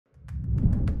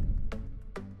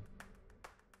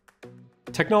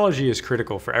Technology is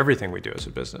critical for everything we do as a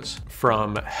business,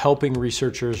 from helping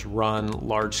researchers run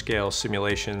large-scale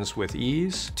simulations with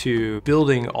ease to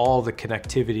building all the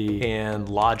connectivity and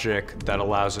logic that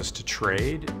allows us to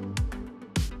trade.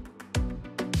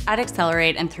 At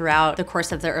Accelerate and throughout the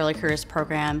course of the Early Careers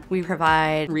program, we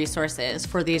provide resources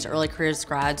for these early careers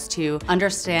grads to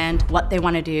understand what they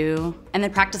want to do and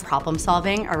then practice problem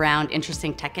solving around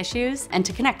interesting tech issues and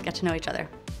to connect, get to know each other.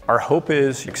 Our hope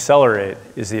is Accelerate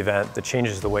is the event that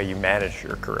changes the way you manage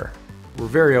your career. We're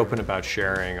very open about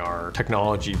sharing our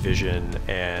technology vision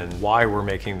and why we're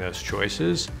making those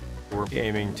choices. We're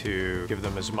aiming to give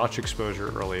them as much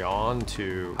exposure early on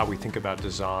to how we think about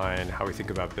design, how we think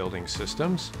about building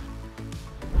systems.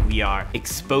 We are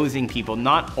exposing people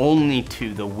not only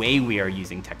to the way we are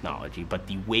using technology, but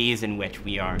the ways in which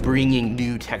we are bringing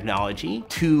new technology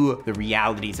to the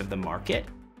realities of the market.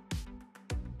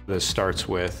 This starts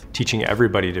with teaching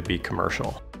everybody to be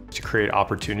commercial, to create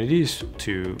opportunities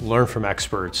to learn from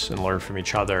experts and learn from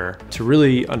each other, to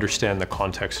really understand the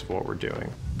context of what we're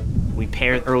doing. We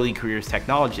pair early careers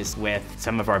technologists with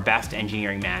some of our best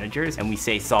engineering managers, and we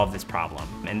say, solve this problem.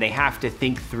 And they have to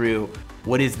think through,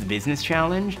 what is the business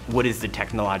challenge? What is the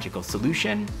technological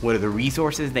solution? What are the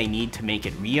resources they need to make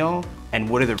it real? And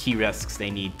what are the key risks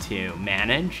they need to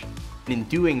manage? In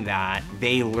doing that,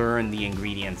 they learn the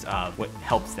ingredients of what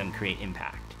helps them create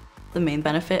impact. The main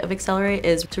benefit of Accelerate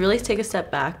is to really take a step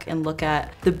back and look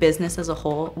at the business as a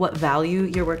whole, what value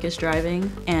your work is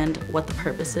driving, and what the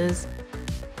purpose is.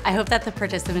 I hope that the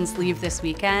participants leave this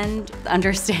weekend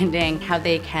understanding how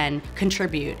they can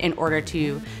contribute in order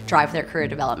to drive their career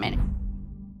development.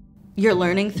 You're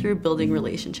learning through building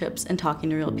relationships and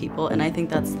talking to real people, and I think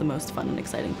that's the most fun and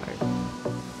exciting part.